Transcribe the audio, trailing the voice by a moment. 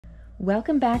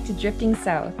Welcome back to Drifting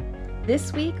South.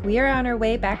 This week, we are on our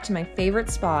way back to my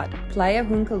favorite spot, Playa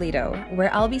Juncalito,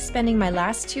 where I'll be spending my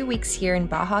last 2 weeks here in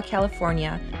Baja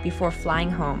California before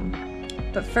flying home.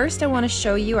 But first, I want to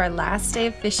show you our last day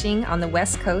of fishing on the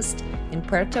west coast in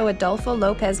Puerto Adolfo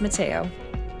Lopez Mateo.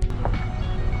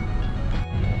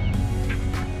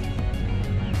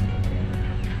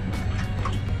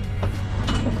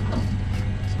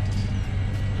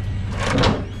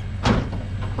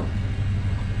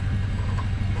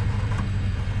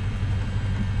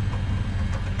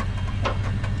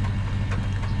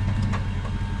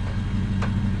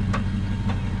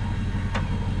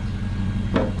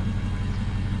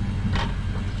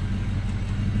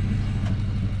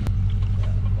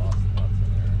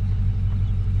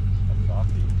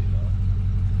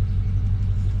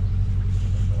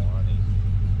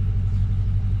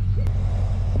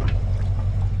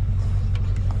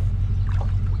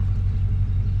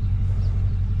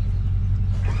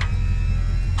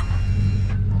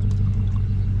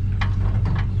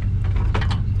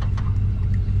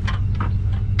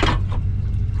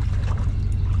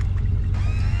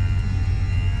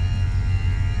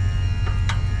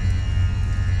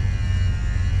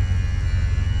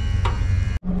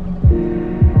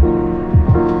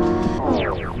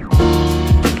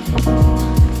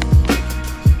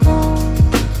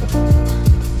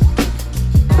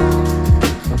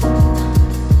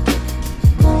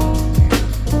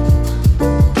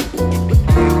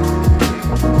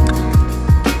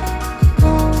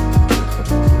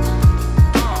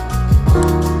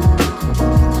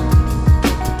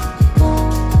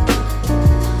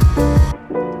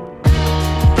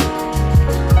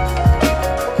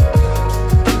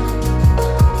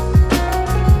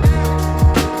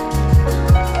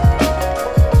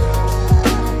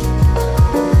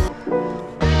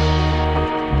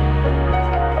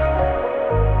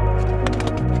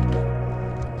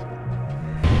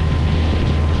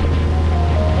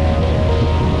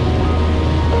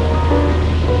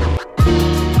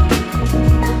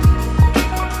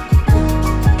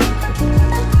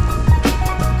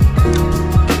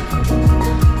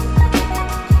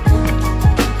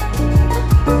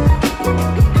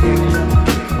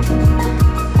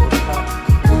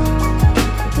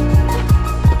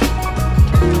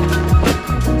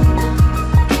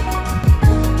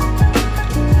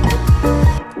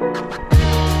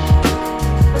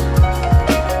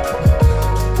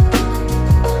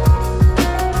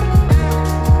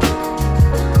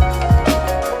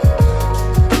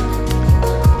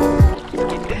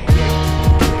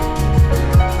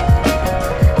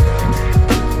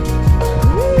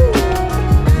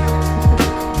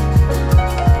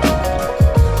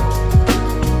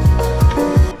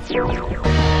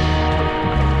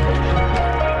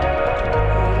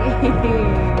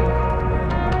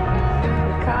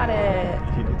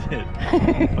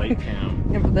 Bite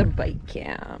cam. The bite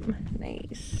cam.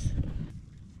 Nice.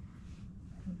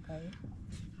 Bite.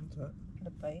 What's that?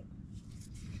 The bite.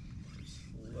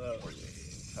 Slowly.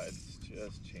 Tide's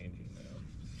just changing now.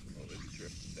 Slowly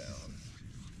drifting down.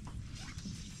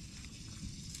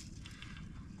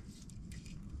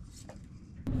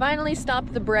 Finally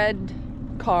stopped the bread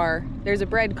car. There's a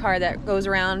bread car that goes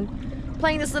around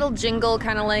playing this little jingle,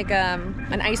 kind of like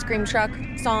an ice cream truck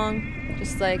song.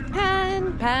 Just like,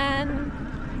 pan, pan,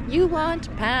 you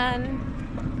want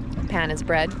pan. Pan is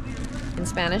bread in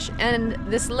Spanish. And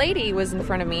this lady was in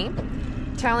front of me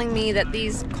telling me that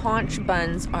these conch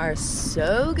buns are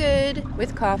so good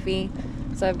with coffee.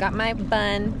 So I've got my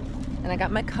bun and I got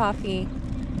my coffee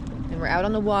and we're out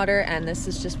on the water and this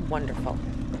is just wonderful.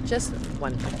 Just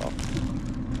wonderful.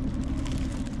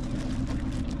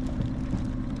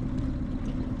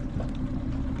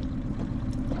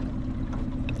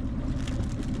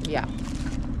 Yeah.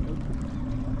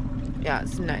 Yeah,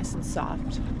 it's nice and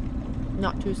soft.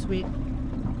 Not too sweet.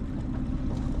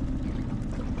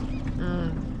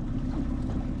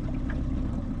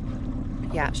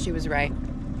 Yeah, she was right.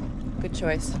 Good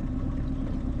choice.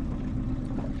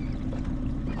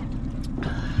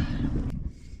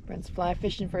 Brent's fly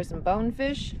fishing for some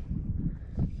bonefish.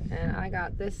 And I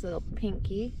got this little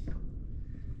pinky.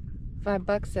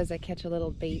 $5 says I catch a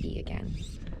little baby again.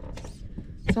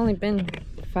 It's only been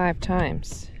 5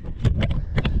 times.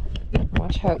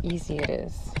 Watch how easy it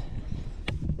is.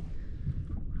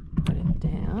 Put it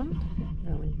down,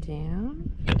 going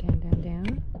down, down, down,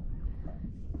 down.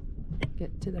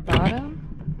 Get to the bottom.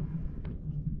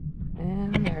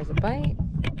 And there's a bite.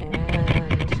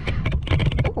 And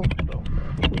oh.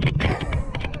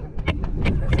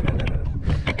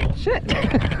 Shit.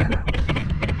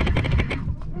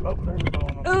 Oh, there's a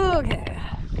bone. Okay.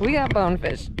 We got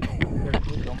bonefish.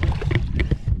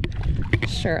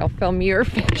 Sure, I'll film your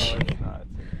fish. No, it's not.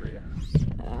 It's in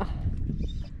Korea.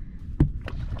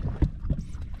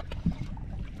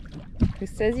 Who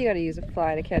says you gotta use a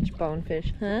fly to catch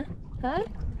bonefish? Huh? Huh?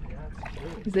 Yeah,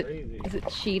 crazy. Is it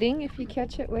cheating if you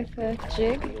catch it with a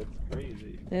jig? It's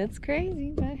crazy. It's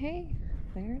crazy, but hey,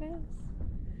 there it is.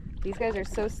 These guys are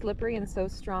so slippery and so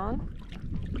strong.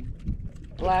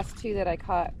 The last two that I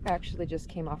caught actually just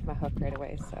came off my hook right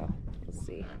away, so we'll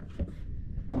see.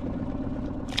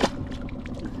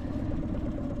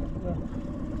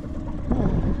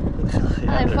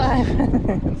 High five.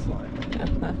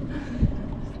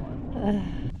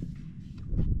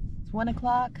 It's 1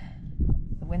 o'clock.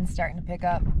 The wind's starting to pick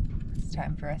up. It's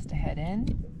time for us to head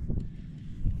in.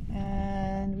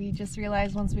 And we just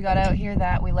realized once we got out here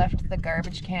that we left the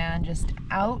garbage can just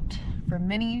out for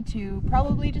Minnie to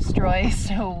probably destroy,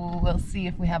 so we'll see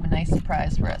if we have a nice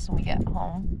surprise for us when we get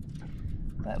home.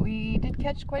 But we did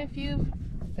catch quite a few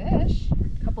fish,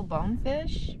 a couple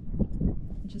bonefish,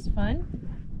 which is fun.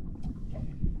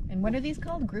 And what are these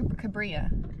called? Group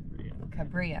cabria.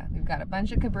 Cabria. We've got a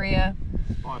bunch of cabria.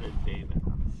 Spotted bay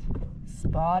bass.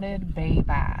 Spotted bay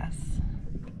bass.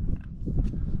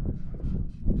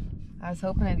 I was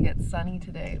hoping it'd get sunny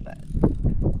today, but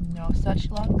no such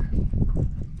luck.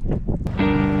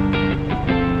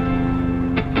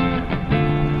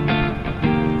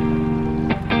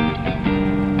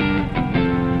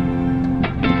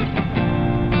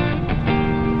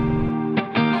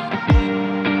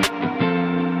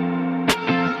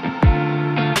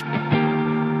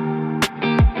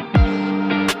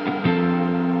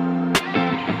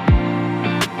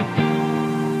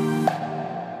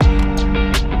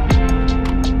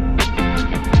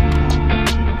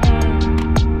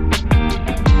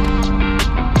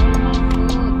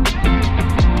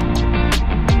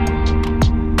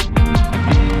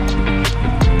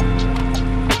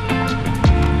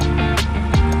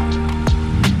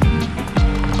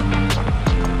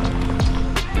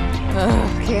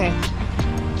 Okay,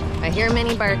 I hear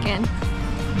Minnie barking.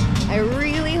 I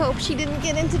really hope she didn't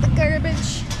get into the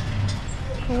garbage.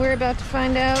 We're about to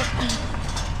find out.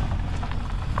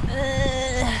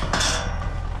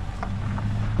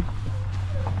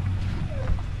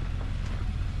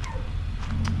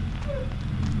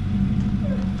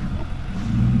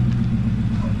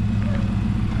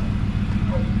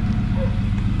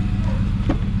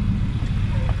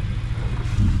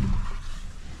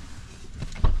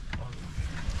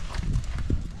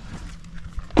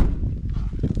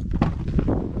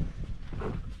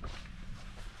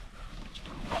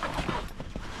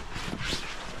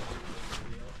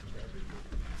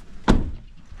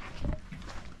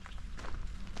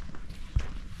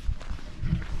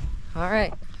 All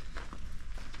right.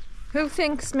 Who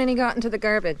thinks Minnie got into the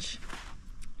garbage?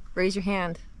 Raise your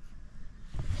hand.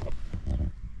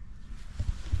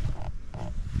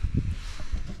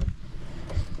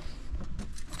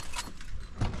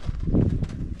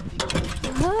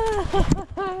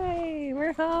 Hi,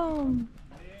 we're home.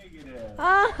 Negative.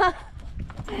 Ah,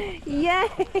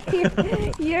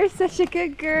 yay! You're such a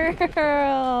good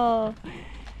girl.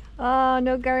 Oh,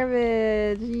 no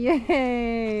garbage.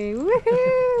 Yay!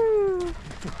 Woohoo!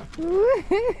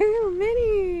 Woohoo!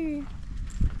 Minnie!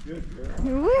 Good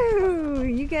girl. Woo!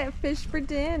 You get fish for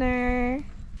dinner.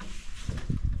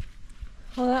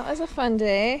 Well, that was a fun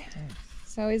day.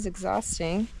 It's always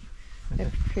exhausting. I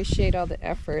appreciate all the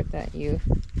effort that you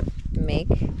make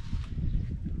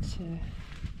to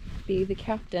be the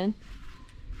captain,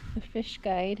 the fish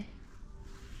guide.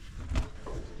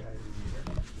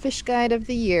 Fish guide of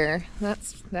the year.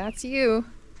 That's you.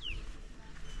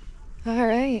 All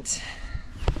right.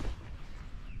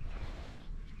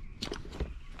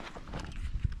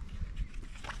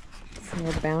 So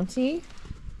a bounty.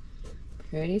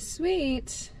 Pretty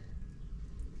sweet.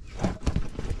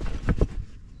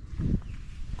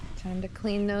 Time to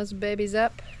clean those babies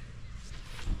up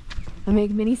and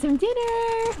make Minnie some dinner.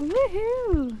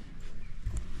 Woohoo!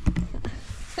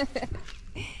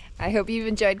 I hope you've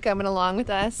enjoyed coming along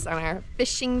with us on our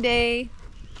fishing day.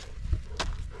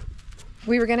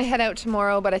 We were gonna head out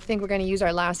tomorrow, but I think we're gonna use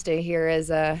our last day here as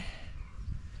a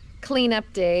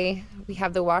cleanup day. We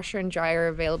have the washer and dryer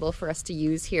available for us to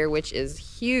use here, which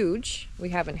is huge. We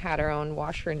haven't had our own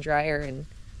washer and dryer in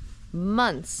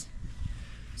months.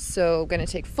 So gonna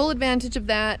take full advantage of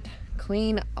that,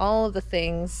 clean all of the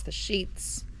things, the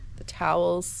sheets, the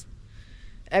towels,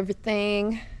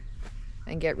 everything,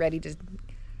 and get ready to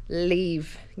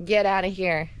leave. Get out of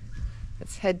here.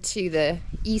 Let's head to the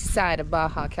east side of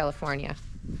Baja California.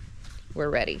 We're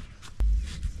ready.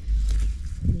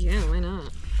 Yeah, why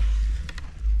not?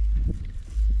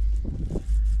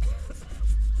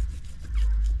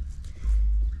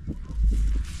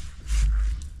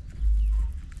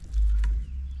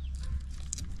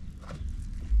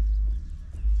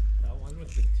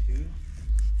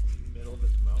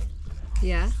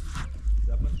 Yeah.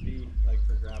 That must be like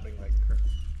for grabbing like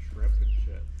shrimp and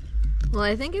shit. Well,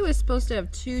 I think it was supposed to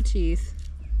have 2 teeth.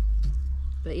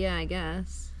 But yeah, I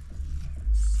guess.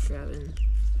 Just grabbing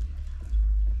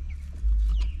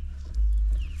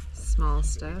small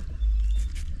stuff.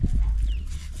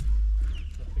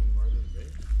 Nothing more than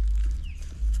bait.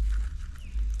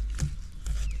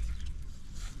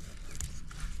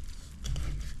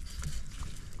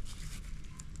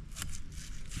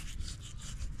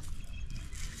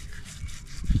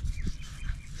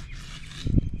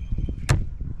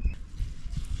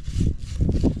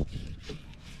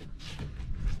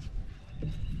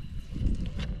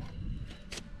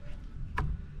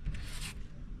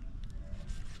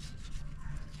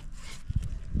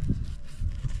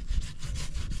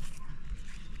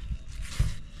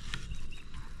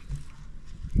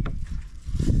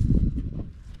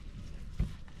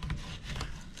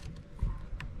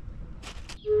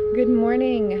 Good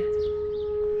morning.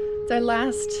 It's our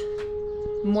last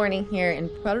morning here in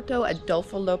Puerto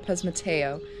Adolfo Lopez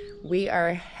Mateo. We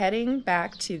are heading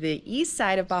back to the east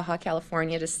side of Baja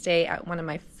California to stay at one of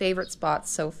my favorite spots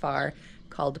so far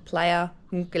called Playa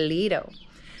Juncalito.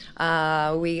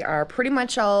 We are pretty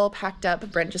much all packed up.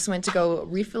 Brent just went to go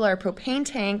refill our propane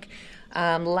tank.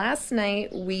 Last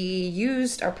night we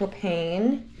used our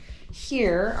propane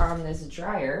here on this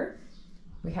dryer.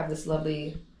 We have this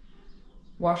lovely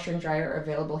washer and dryer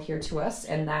available here to us,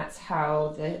 and that's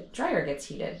how the dryer gets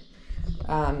heated.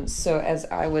 So as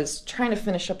I was trying to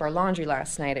finish up our laundry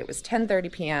last night, it was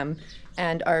 10:30 p.m.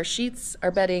 and our sheets, our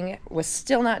bedding was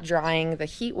still not drying. The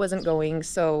heat wasn't going,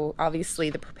 so obviously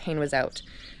the propane was out.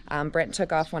 Brent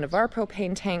took off one of our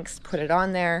propane tanks, put it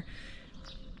on there,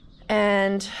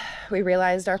 and we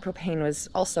realized our propane was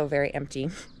also very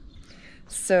empty.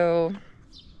 So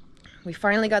we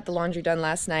finally got the laundry done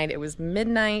last night. It was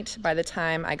midnight by the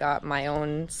time I got my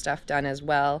own stuff done as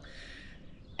well.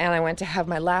 And I went to have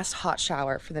my last hot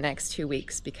shower for the next 2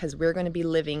 weeks because we're going to be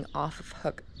living off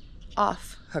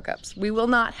hookups. We will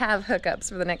not have hookups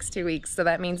for the next 2 weeks. So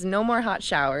that means no more hot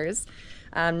showers,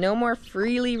 no more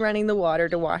freely running the water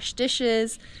to wash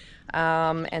dishes.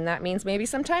 And that means maybe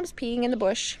sometimes peeing in the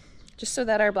bush just so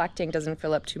that our black tank doesn't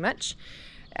fill up too much.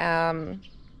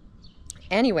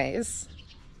 Anyways,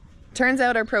 turns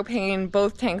out our propane,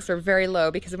 both tanks are very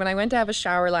low because when I went to have a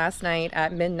shower last night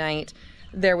at midnight,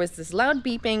 there was this loud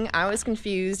beeping. I was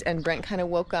confused, and Brent kind of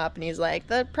woke up and he's like,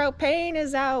 the propane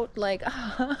is out. Like,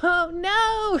 oh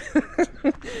no.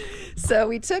 So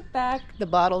we took back the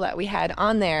bottle that we had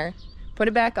on there, put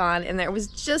it back on, and there was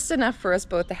just enough for us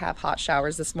both to have hot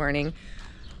showers this morning,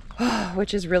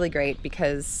 which is really great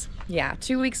because, yeah,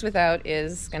 2 weeks without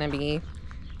is gonna be,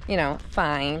 you know,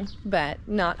 fine, but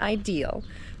not ideal.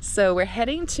 So we're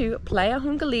heading to Playa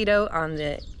Juncalito on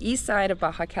the east side of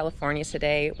Baja California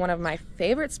today. One of my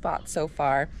favorite spots so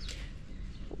far.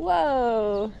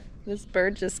 Whoa, this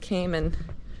bird just came and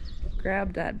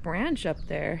grabbed that branch up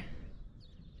there.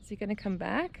 Is he gonna come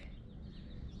back?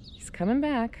 He's coming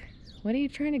back. What are you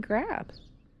trying to grab?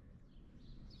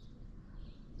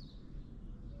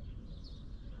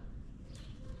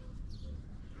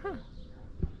 Huh.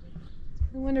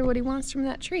 I wonder what he wants from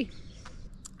that tree.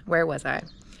 Where was I?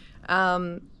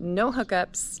 No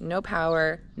hookups, no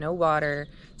power, no water.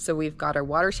 So we've got our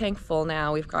water tank full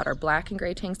now. We've got our black and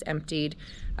gray tanks emptied.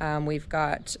 We've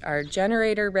got our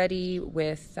generator ready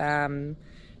with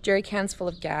jerry cans full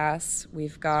of gas.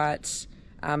 We've got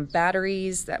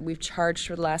batteries that we've charged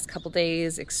for the last couple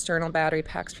days, external battery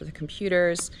packs for the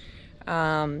computers,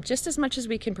 just as much as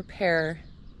we can prepare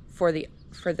for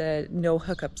the no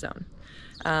hookup zone.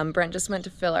 Brent just went to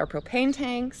fill our propane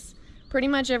tanks. Pretty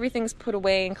much everything's put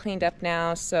away and cleaned up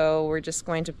now, so we're just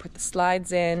going to put the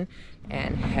slides in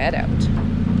and head out.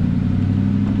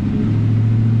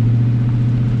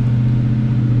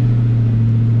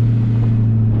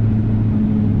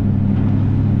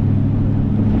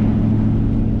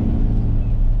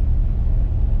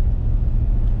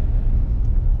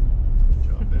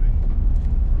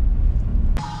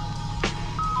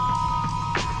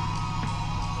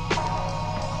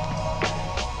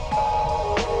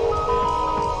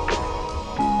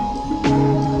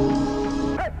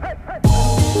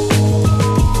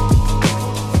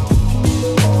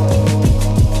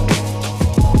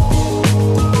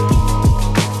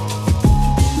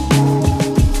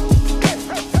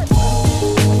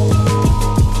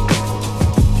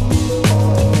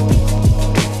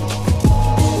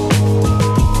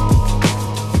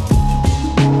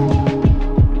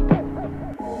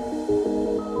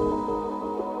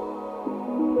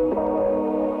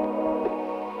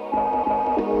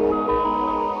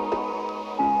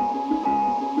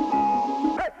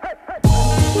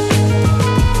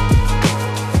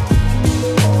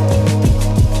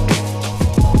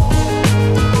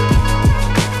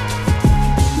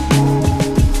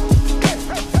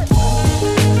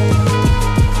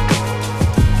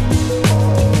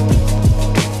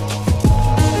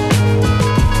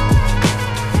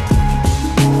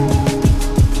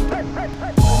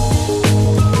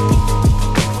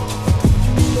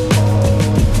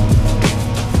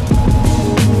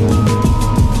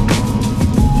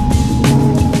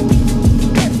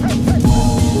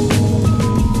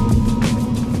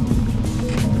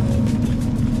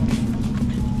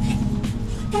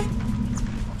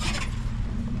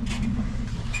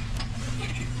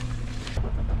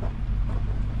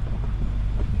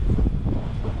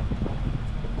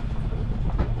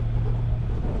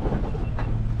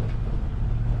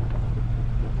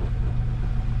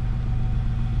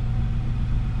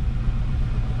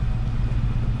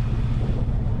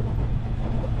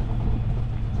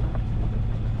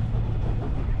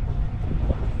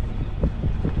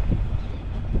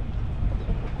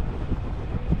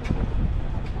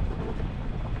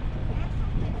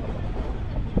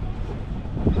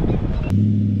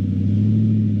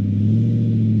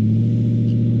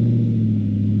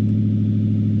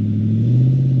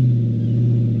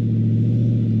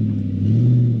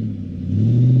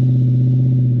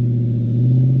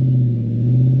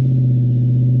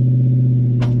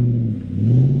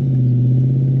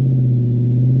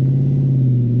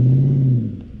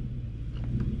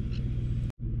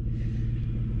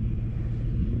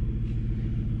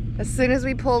 As soon as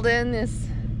we pulled in,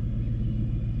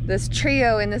 this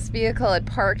trio in this vehicle had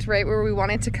parked right where we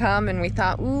wanted to come, and we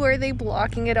thought, ooh, are they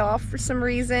blocking it off for some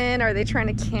reason? Are they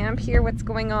trying to camp here? What's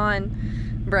going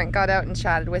on? Brent got out and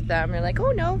chatted with them. We're like,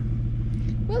 oh no,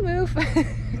 we'll move.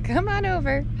 Come on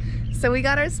over. So we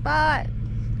got our spot.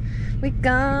 We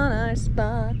got our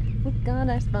spot. We got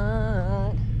our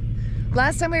spot.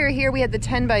 Last time we were here, we had the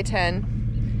 10 by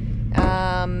 10,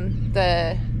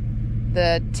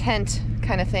 the tent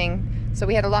kind of thing. So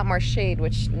we had a lot more shade,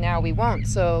 which now we won't.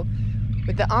 So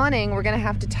with the awning, we're gonna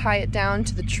have to tie it down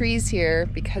to the trees here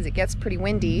because it gets pretty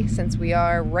windy since we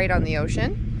are right on the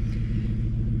ocean.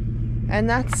 And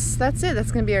that's it.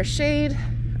 That's gonna be our shade.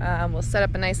 We'll set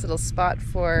up a nice little spot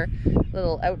for a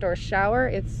little outdoor shower.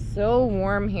 It's so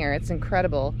warm here. It's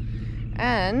incredible.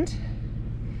 And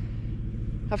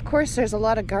of course there's a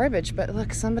lot of garbage, but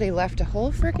look, somebody left a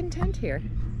whole frickin' tent here.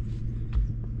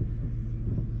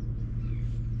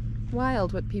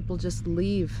 Wild what people just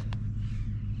leave.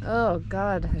 Oh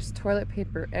God, there's toilet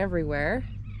paper everywhere.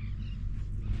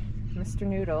 Mr.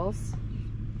 Noodles.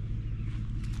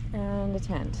 And a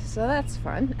tent. So that's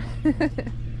fun.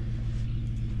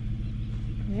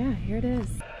 Yeah, here it is.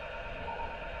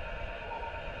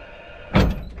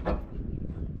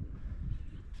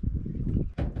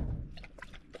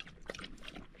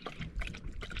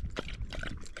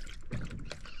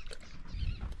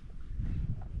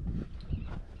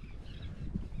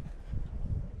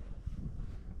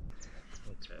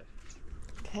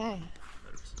 Okay.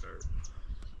 Let's start.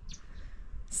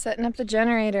 Setting up the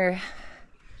generator.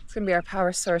 It's gonna be our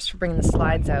power source for bringing the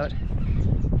slides out.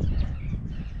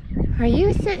 Are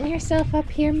you setting yourself up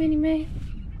here, Minnie May?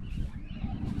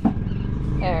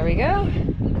 There we go.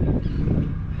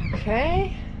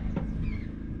 Okay.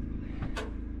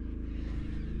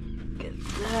 Get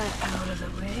that out of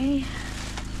the way.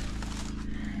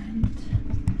 And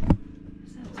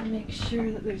just have to make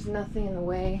sure that there's nothing in the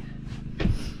way.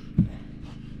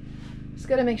 Just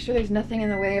gotta make sure there's nothing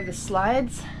in the way of the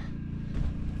slides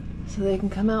so they can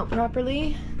come out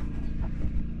properly.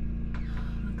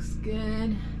 Looks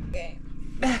good. Okay,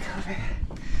 back over.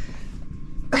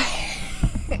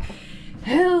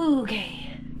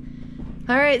 Okay.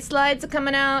 All right, slides are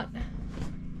coming out.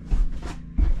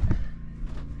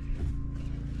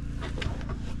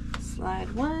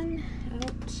 Slide one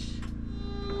out.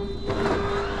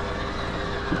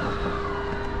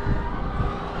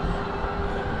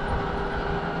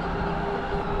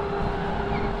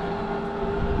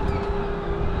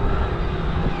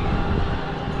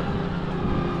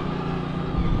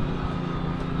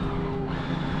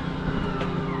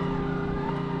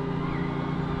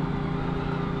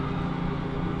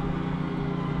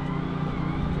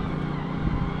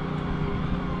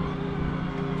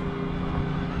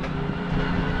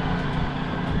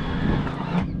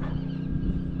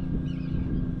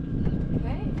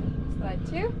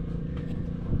 Two.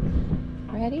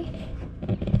 Ready?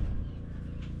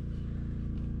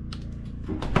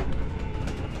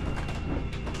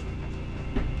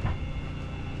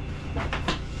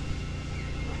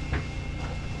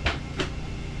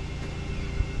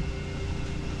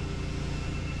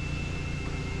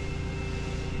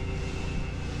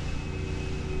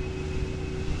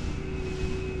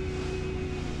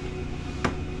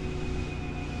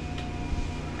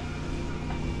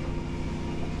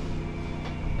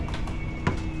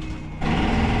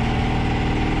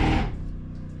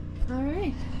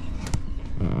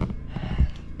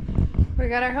 We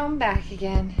got our home back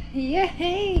again.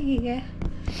 Yay!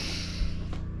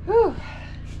 Whew.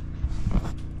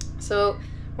 So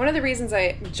one of the reasons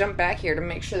I jumped back here to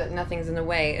make sure that nothing's in the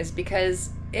way is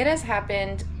because it has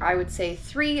happened, I would say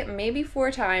 3, maybe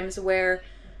 4 times where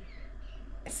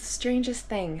it's the strangest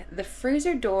thing. The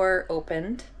freezer door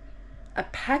opened, a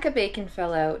pack of bacon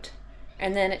fell out,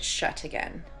 and then it shut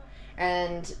again.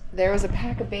 And there was a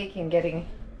pack of bacon getting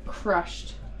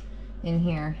crushed in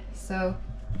here. So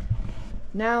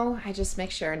now I just make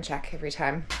sure and check every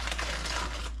time.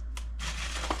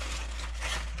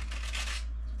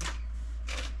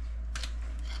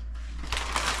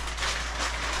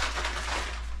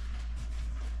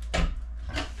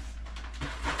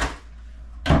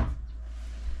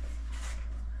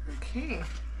 Okay.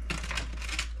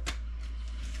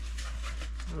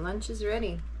 Lunch is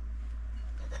ready.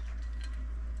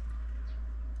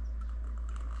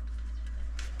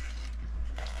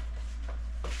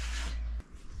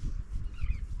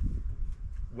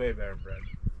 Way better bread.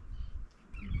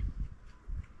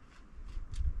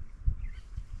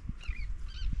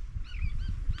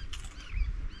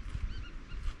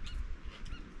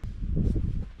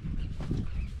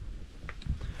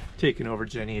 taking over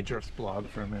Jenny Adrift's blog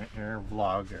for a minute here,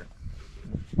 vlog.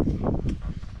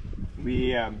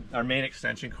 We our main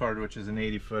extension cord, which is an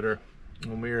 80-footer,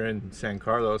 when we were in San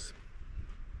Carlos,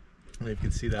 you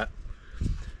can see that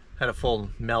had a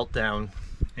full meltdown,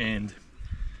 and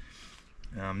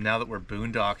now that we're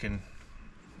boondocking,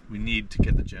 we need to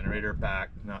get the generator back,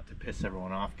 not to piss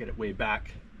everyone off, get it way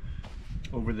back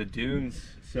over the dunes.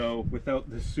 So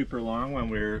without this super long one,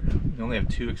 we only have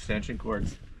 2 extension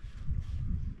cords.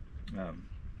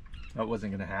 That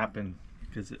wasn't going to happen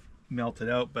because it melted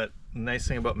out. But the nice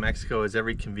thing about Mexico is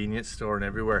every convenience store and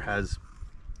everywhere has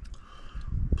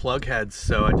plug heads,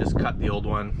 so I just cut the old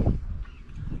one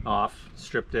off,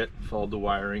 stripped it, followed the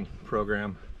wiring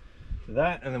program to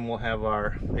that, and then we'll have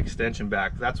our extension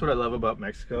back. That's what I love about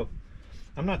Mexico.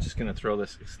 I'm not just going to throw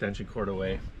this extension cord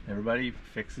away. Everybody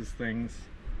fixes things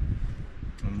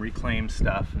and reclaims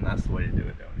stuff, and that's the way to do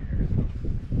it down here.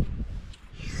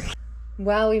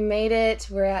 Well, we made it.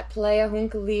 We're at Playa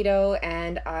Juncalito,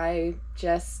 and I'm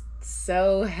just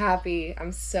so happy.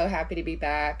 I'm so happy to be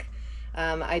back.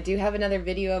 I do have another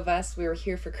video of us. We were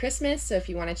here for Christmas, so if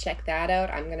you want to check that out,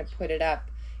 I'm going to put it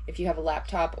up if you have a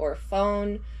laptop or a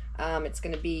phone. It's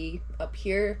going to be up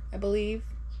here, I believe.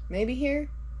 Maybe here?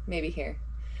 Maybe here.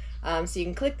 So you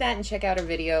can click that and check out our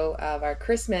video of our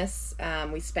Christmas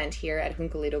we spent here at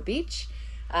Juncalito Beach.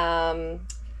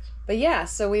 But yeah,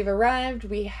 so we've arrived.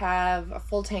 We have a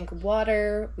full tank of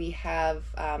water. We have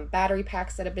battery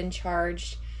packs that have been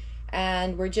charged.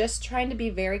 And we're just trying to be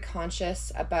very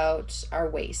conscious about our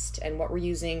waste and what we're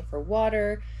using for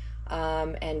water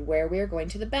and where we are going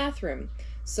to the bathroom.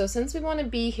 So since we want to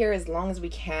be here as long as we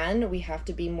can, we have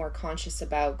to be more conscious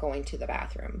about going to the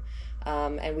bathroom.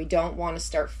 And we don't want to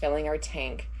start filling our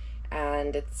tank.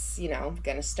 And it's, you know,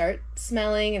 gonna start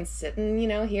smelling and sitting, you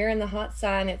know, here in the hot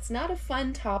sun. It's not a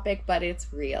fun topic, but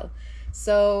it's real.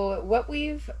 So what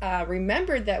we've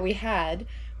remembered that we had,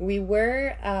 we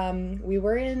were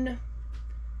in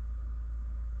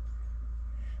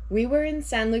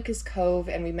San Lucas Cove,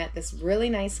 and we met this really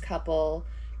nice couple,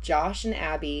 Josh and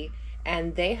Abby,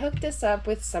 and they hooked us up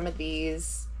with some of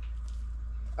these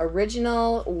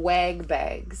original WAG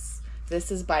bags. This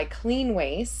is by Clean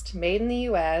Waste, made in the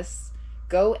US,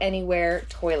 Go Anywhere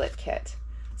toilet kit.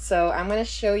 So I'm going to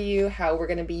show you how we're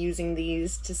going to be using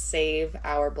these to save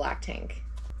our black tank.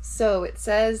 So it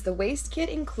says the waste kit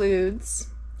includes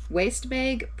waste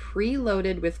bag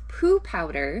preloaded with poo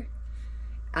powder,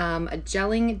 a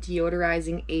gelling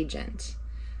deodorizing agent,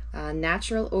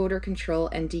 natural odor control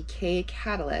and decay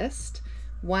catalyst,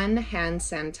 1 hand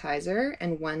sanitizer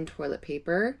and 1 toilet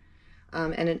paper,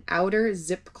 and an outer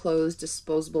zip closed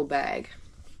disposable bag.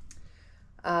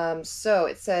 So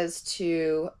it says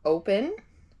to open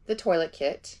the toilet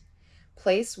kit,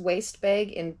 place waste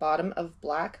bag in bottom of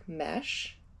black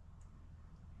mesh.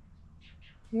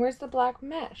 Where's the black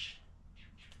mesh?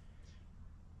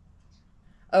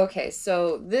 Okay,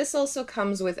 so this also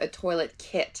comes with a toilet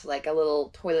kit, like a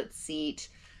little toilet seat,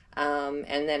 and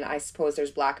then I suppose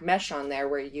there's black mesh on there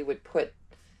where you would put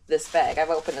this bag. I've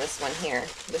opened this one here.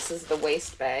 This is the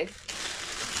waste bag.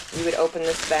 You would open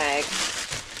this bag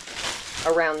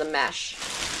around the mesh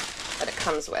that it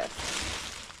comes with.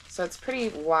 So it's a pretty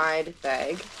wide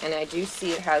bag, and I do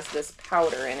see it has this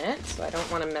powder in it, so I don't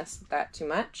want to mess with that too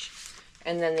much.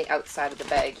 And then the outside of the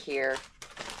bag here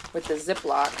with the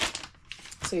Ziploc.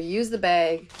 So you use the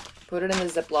bag, put it in the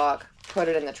Ziploc, put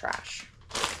it in the trash.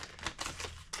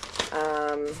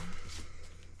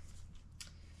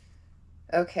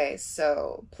 Okay,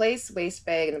 so place waste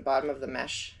bag in the bottom of the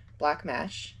mesh, black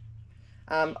mesh.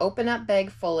 Open up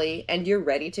bag fully, and you're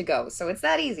ready to go. So it's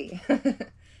that easy.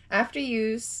 After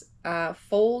use,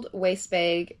 fold waste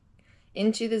bag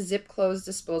into the zip closed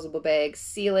disposable bag,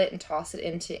 seal it, and toss it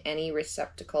into any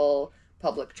receptacle,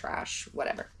 public trash,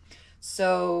 whatever.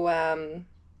 So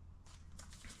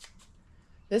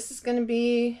this is going to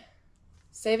be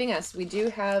saving us. We do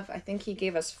have, I think he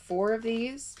gave us 4 of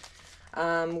these.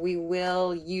 We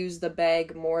will use the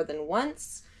bag more than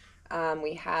once.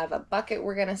 We have a bucket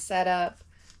we're going to set up.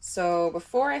 So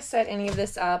before I set any of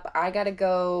this up, I got to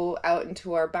go out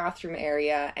into our bathroom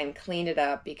area and clean it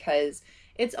up because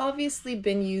it's obviously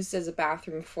been used as a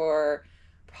bathroom for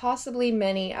possibly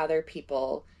many other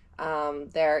people.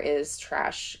 There is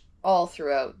trash all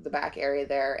throughout the back area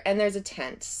there, and there's a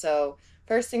tent. So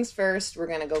first things first, we're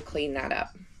going to go clean that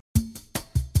up.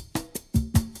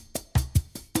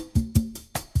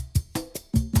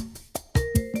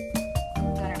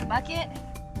 Got our bucket.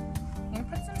 I'm going to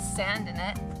put some sand in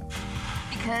it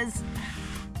because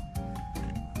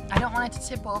I don't want it to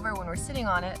tip over when we're sitting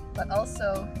on it, but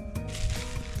also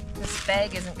this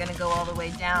bag isn't going to go all the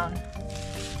way down.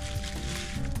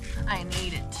 I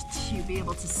need it to be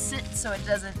able to sit so it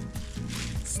doesn't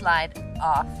slide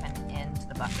off and into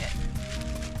the bucket.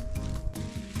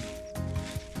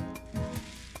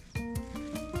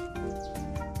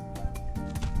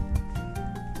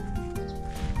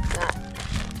 Got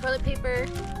toilet paper,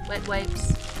 wet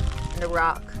wipes, and a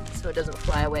rock so it doesn't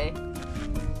fly away.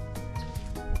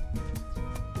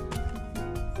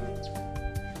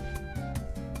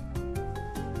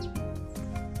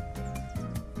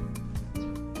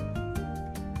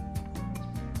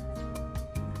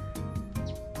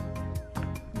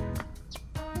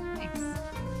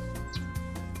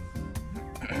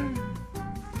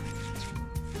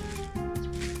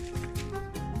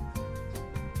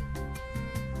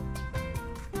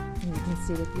 And you can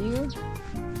see the view,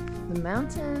 the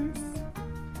mountains,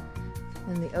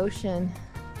 and the ocean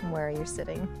from where you're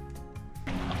sitting.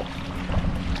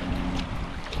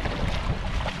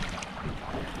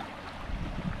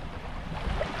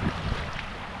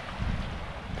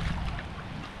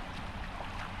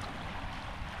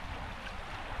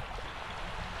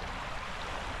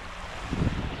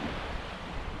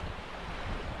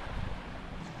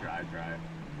 Dry.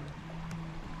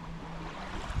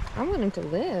 I want him to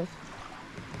live.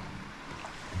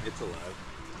 It's alive.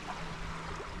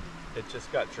 It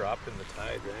just got dropped in the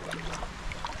tide, right?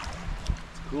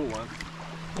 It's a cool one.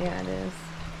 Yeah, it is.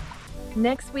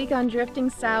 Next week on Drifting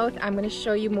South, I'm going to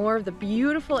show you more of the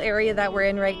beautiful area that we're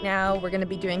in right now. We're going to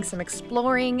be doing some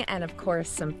exploring and of course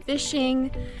some fishing.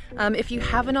 If you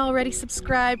haven't already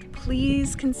subscribed,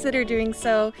 please consider doing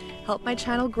so. Help my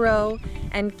channel grow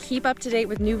and keep up to date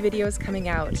with new videos coming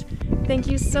out. Thank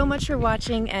you so much for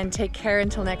watching and take care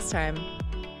until next time.